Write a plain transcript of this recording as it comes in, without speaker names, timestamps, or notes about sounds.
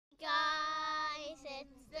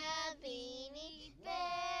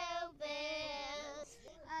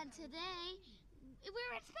today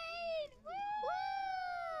we're in Spain!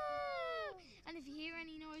 Woo! And if you hear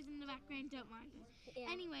any noise in the background, don't mind it.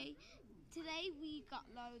 Yeah. Anyway, today we got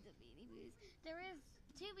loads of Beanie Boos. There is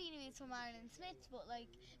 2 Beanie Boos from Ireland Smiths, but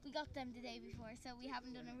like we got them the day before, so we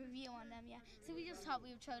haven't done a review on them yet. So we just thought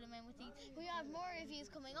we would throw them in with these. We have more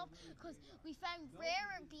reviews coming up because we found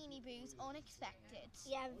rarer Beanie Boos unexpected.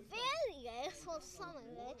 Yeah, very rare for some of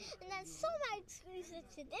it, and then some are exclusive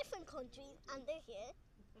to different countries, and they're here.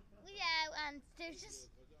 Yeah, and there's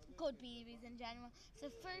just good Beanie Boos in general.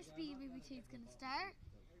 So first Beanie Boo is going to start,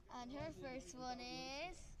 and her first one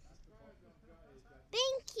is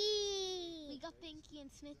Binky! We got Binky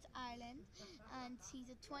in Smiths, Ireland, and she's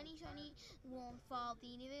a 2021 fall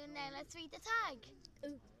Beanie Boo. Now let's read the tag.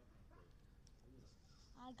 Ooh.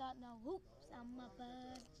 I got no hoops on my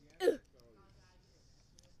butt. Ooh.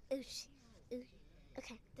 Ooh. Ooh.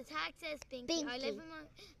 Okay. The tag says Binky. I live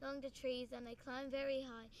among the trees and I climb very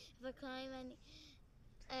high. If I climb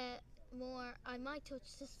any more, I might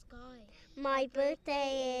touch the sky. My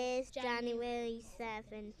birthday is January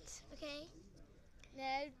 7th. Okay.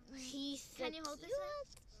 Now, can you hold this one?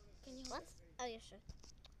 Can you hold What? Oh, yeah, sure.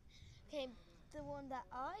 Okay, the one that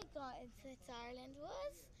I got in Smiths, Ireland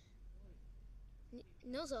was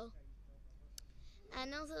Nuzzle.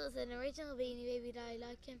 And Nuzzle is an original Beanie Baby that I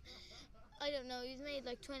like him. I don't know, he was made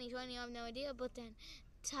like 2020, I have no idea, but then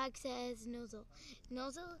tag says Nuzzle.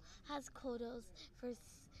 Nuzzle has cuddles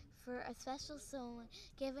for a special someone,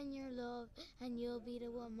 giving your love and you'll be the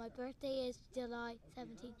one. My birthday is July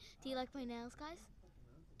 17th. Do you like my nails, guys?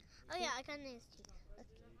 Oh yeah, I got nails too.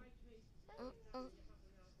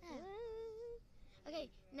 Okay,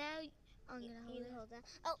 now I'm gonna hold it. that.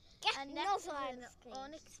 Oh, get And next is an an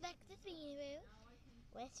unexpected Beanie Boo,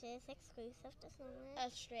 which is exclusive to someone.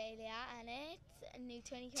 Australia, and it's a new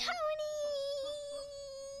 2020. Tony!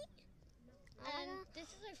 And this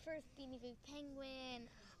is our first Beanie Boo penguin.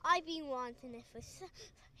 I've been wanting it for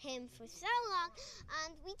him for so long,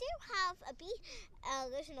 and we do have a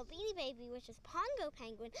original Beanie Baby, which is Pongo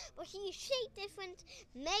Penguin, but he's shaped different,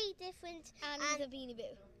 made different, and he's a Beanie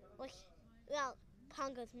Boo. Well,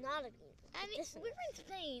 Pongo's not a Beanie Boo. And we're in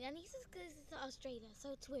Spain, and he's as good as Australia,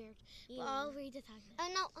 so it's weird. Yeah. But I'll read the tag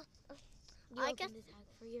now. Oh no, I get the tag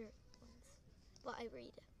for your ones, but I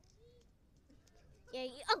read it. Yeah.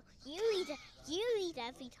 You read it. You read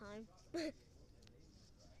every time.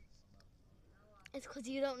 It's because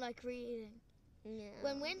you don't like reading. No.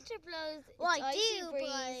 When winter blows, well, I do,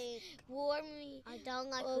 breeze, warm me. I don't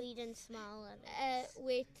like reading small letters.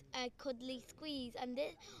 With a cuddly squeeze, and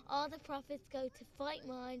all the profits go to Fight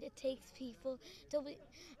Mind. It takes people, and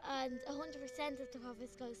 100% of the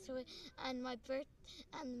profits goes to it. And my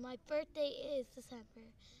birthday is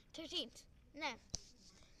December 13th. Now,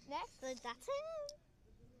 next. So that's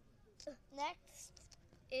it. Next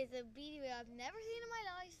is a Beanie Boo I've never seen in my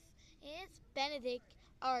life. It's Benedict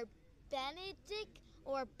or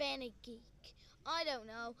Benegeek. I don't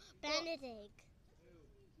know. Benedict.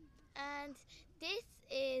 And this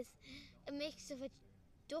is a mix of a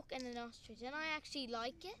duck and an ostrich, and I actually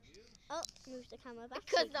like it. Oh, move the camera back.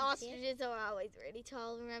 Because the ostriches are always really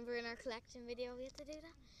tall. Remember in our collection video we had to do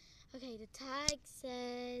that? Okay, the tag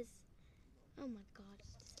says... Oh my god,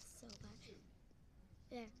 this is so bad.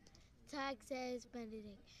 There. Tag says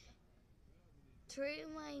Benedict. Though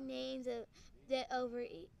my name's a bit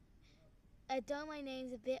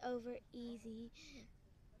over easy,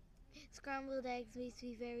 scrambled eggs makes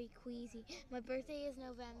me very queasy. My birthday is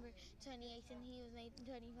November 28th, and he was made in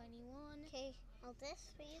 2021. Okay, hold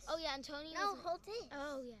this, please. Oh yeah, and Tony. Hold this.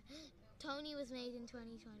 Oh yeah, Tony was made in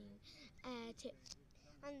 2020. Too.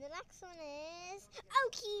 And the next one is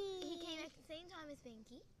Oki. He came at the same time as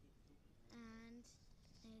Binky, and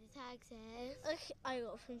the tag says. Okay, I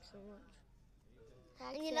love him so much.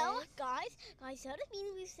 And you know what, guys, so the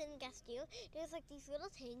Beanie Boos didn't get steal. There's like these little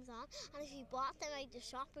things on, and if you bought them at the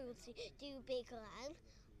shop, it would do a big alarm,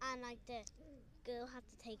 and like the girl had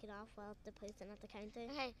to take it off while the person at the counter.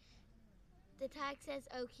 Okay, the tag says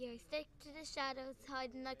Oki. I stick to the shadows,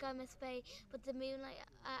 hiding like I'm a spy, but the moonlight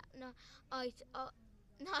night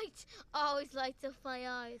always lights up my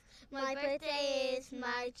eyes. My birthday is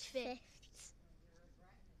March 5th.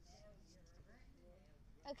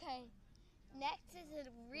 Okay. Next is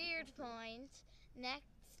a weird point.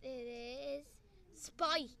 Next it is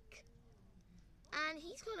Spike. And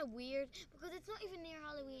he's kind of weird because it's not even near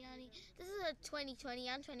Halloween, Annie. This is a 2020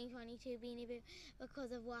 and 2022 Beanie Boo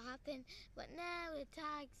because of what happened. But now the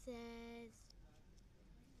tag says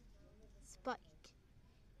Spike.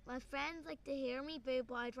 My friends like to hear me boo,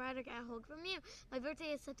 but I'd rather get a hug from you. My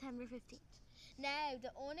birthday is September 15th. Now,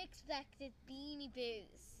 the unexpected Beanie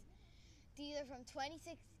Boos. These are from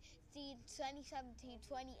 2017,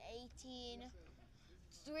 2018.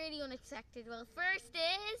 It's really unexpected. Well, first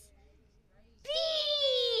is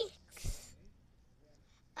Beaks!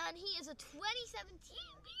 And he is a 2017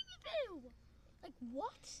 Beanie Boo! Like,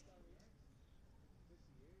 what?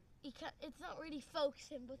 It's not really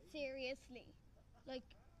focusing, but seriously. Like,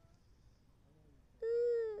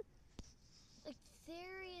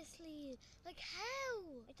 seriously. Like, how?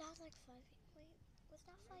 That was like 5 years. Wait, was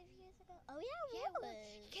that 5 years ago? Oh yeah, it was.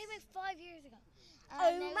 It came out 5 years ago.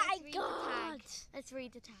 Oh now my let's read the God. tag. Let's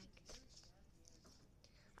read the tag.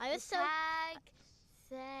 I was The tag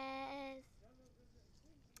says,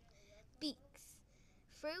 Beaks.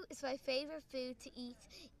 Fruit is my favourite food to eat.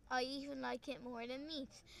 I even like it more than meat.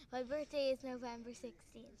 My birthday is November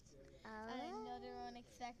 16th. Another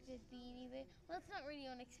unexpected Beanie Boo. Well, it's not really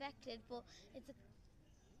unexpected, but it's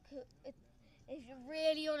a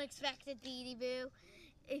really unexpected Beanie Boo.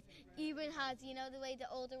 It even has, you know, the way the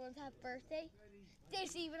older ones have birthday.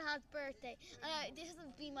 This even has birthday. This has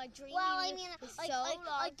been my dream. Well, I mean, for like, so like,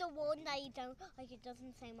 long. like the one that you don't, like, it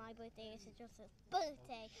doesn't say my birthday, it just says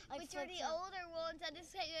birthday. Like, Which are the older ones, and this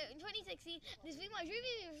came out in 2016. This has been my dream.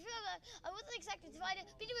 I wasn't expecting to find it.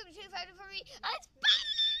 Beanie Boo 2 found it for me, and it's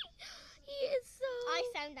Barry! He is so I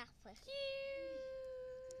found that first. cute.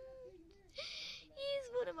 He's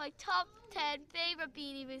one of my top 10 favourite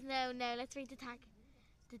Beanie Boos. Now, let's read the tag.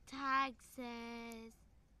 The tag says,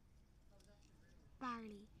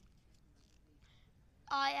 Barley.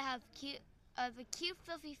 I have a cute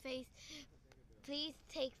fluffy face. Please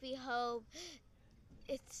take me home.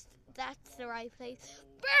 That's the right place.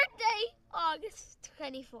 Birthday, August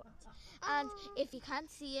 24th. And if you can't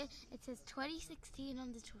see it, it says 2016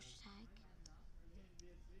 on the touch tag.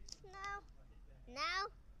 Now.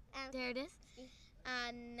 There it is.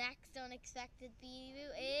 And next unexpected Beanie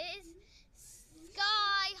Boo is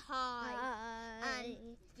Sky High. And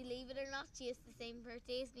believe it or not, she has the same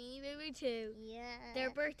birthday as Beanie Boo too. Yeah.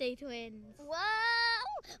 They're birthday twins. Wow!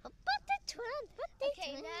 Birthday twins.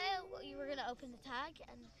 Okay, now you were gonna open the tag,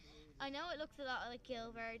 and I know it looks a lot like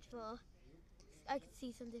Gilbert, but I can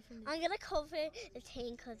see some different. I'm gonna cover the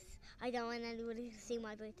thing because I don't want anybody to see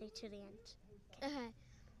my birthday to the end. Okay.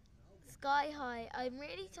 Sky High. I'm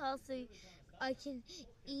really tall, so I can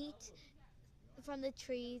eat from the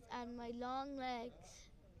trees, and my long legs.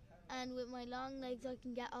 And with my long legs, I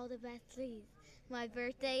can get all the best trees. My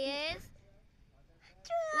birthday is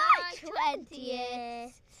July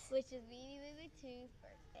 20th, which is Beanie Boo 2's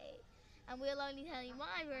birthday. And we'll only tell you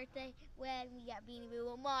my birthday when we get Beanie Boo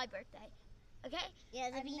on my birthday. Okay? Yeah,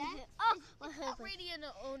 the And Beanie next- Boo. Oh, It's not really an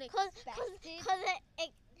unexpected.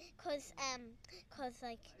 Cause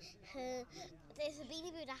like her, there's a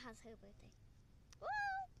Beanie Boo that has her birthday. Woo!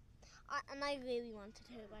 And I really wanted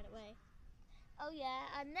her, by the way. Oh yeah,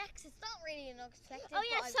 and next, it's not really an unexpected. Oh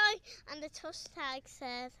yeah, but sorry. And the touch tag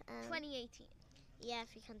says 2018. Yeah,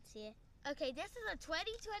 if you can see it. Okay, this is a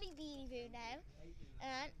 2020 Beanie Boo now,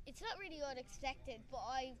 and it's not really unexpected, but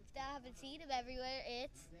I haven't seen him everywhere.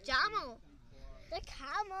 It's Jamal, The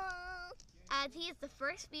camel. and he is the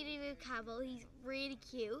first Beanie Boo camel. He's really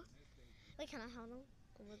cute. Wait, can I hold him?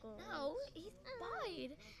 Oh my god. No, he's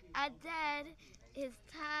fine. And then his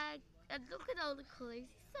tag, and look at all the colours.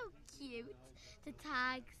 He's so cute. The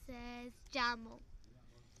tag says Jamal.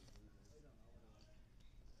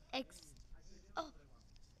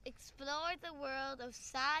 Explore the world of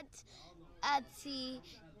sand and sea.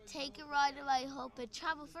 Take a ride on my hope and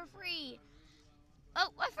travel for free. Oh,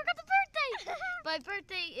 I forgot the birthday. My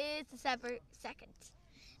birthday is December 2nd.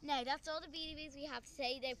 Now, that's all the Beanie Boos we have to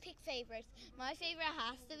say. They're pick favourites. My favourite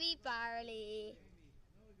has to be Barley.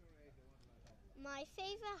 My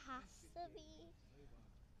favourite has to be.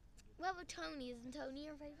 What about Tony? Isn't Tony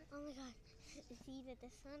your favourite? Oh my god. It's either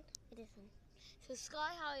this one or this one. So Sky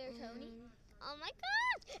High or Tony? Oh my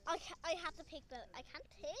god! I have to pick both. I can't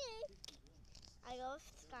pick. I go with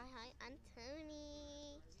Sky High and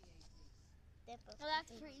Tony. They're both. Well, that's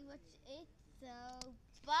pretty much it. So,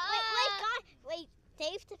 bye. Wait. They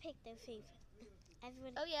have to pick their favorite.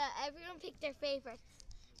 Everyone. Oh yeah, everyone picked their favourites.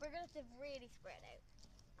 We're gonna have to really spread out.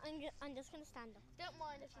 I'm just gonna stand up. Don't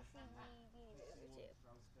mind if you see me Beanie Boo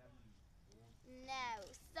too. No,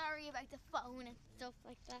 sorry about the phone and stuff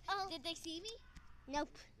like that. Oh. Did they see me?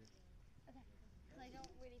 Nope. Okay. I don't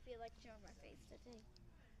really feel like showing my face today.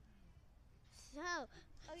 So,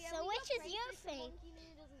 Oh yeah. So we which got is your bracelets and fave? monkey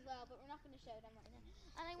noodles as well, but we're not going to show them right now.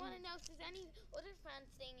 And I want to know if there's any other fans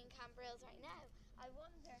staying in Cambrils right now. I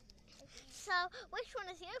wonder. So which one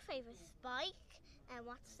is your favorite? Spike and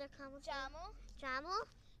what's their camel? Jamal.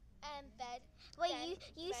 And Bed. Wait, Ben,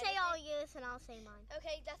 you Benedict. say all yours and I'll say mine.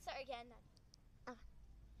 Okay, let's start again then. Okay.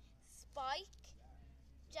 Spike,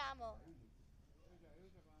 Jamal,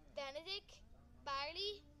 Benedict,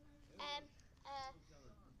 Barley,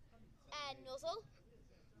 Nuzzle,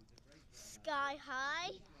 Sky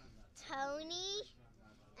High, Tony,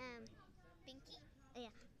 Binky,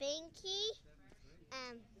 Binky,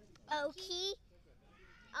 Okie.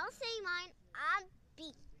 I'll say mine, and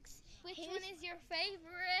Beaks. Which one is your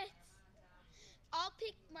favourite? I'll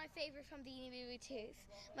pick my favourite from Beanie Baby 2s.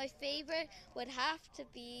 My favourite would have to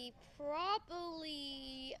be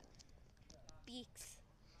probably Beaks.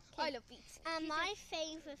 I love Beaks. And my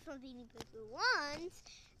favourite from Beanie Baby 1s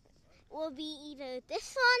will be either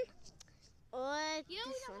this one or You know,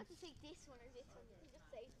 we this don't one. have to say this one or this one. We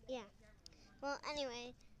just say Yeah. Well,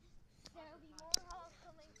 anyway. there'll be more hauls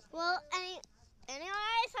coming. Well,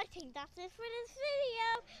 anyways, I think that's it for this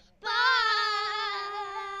video.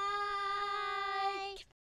 Bye!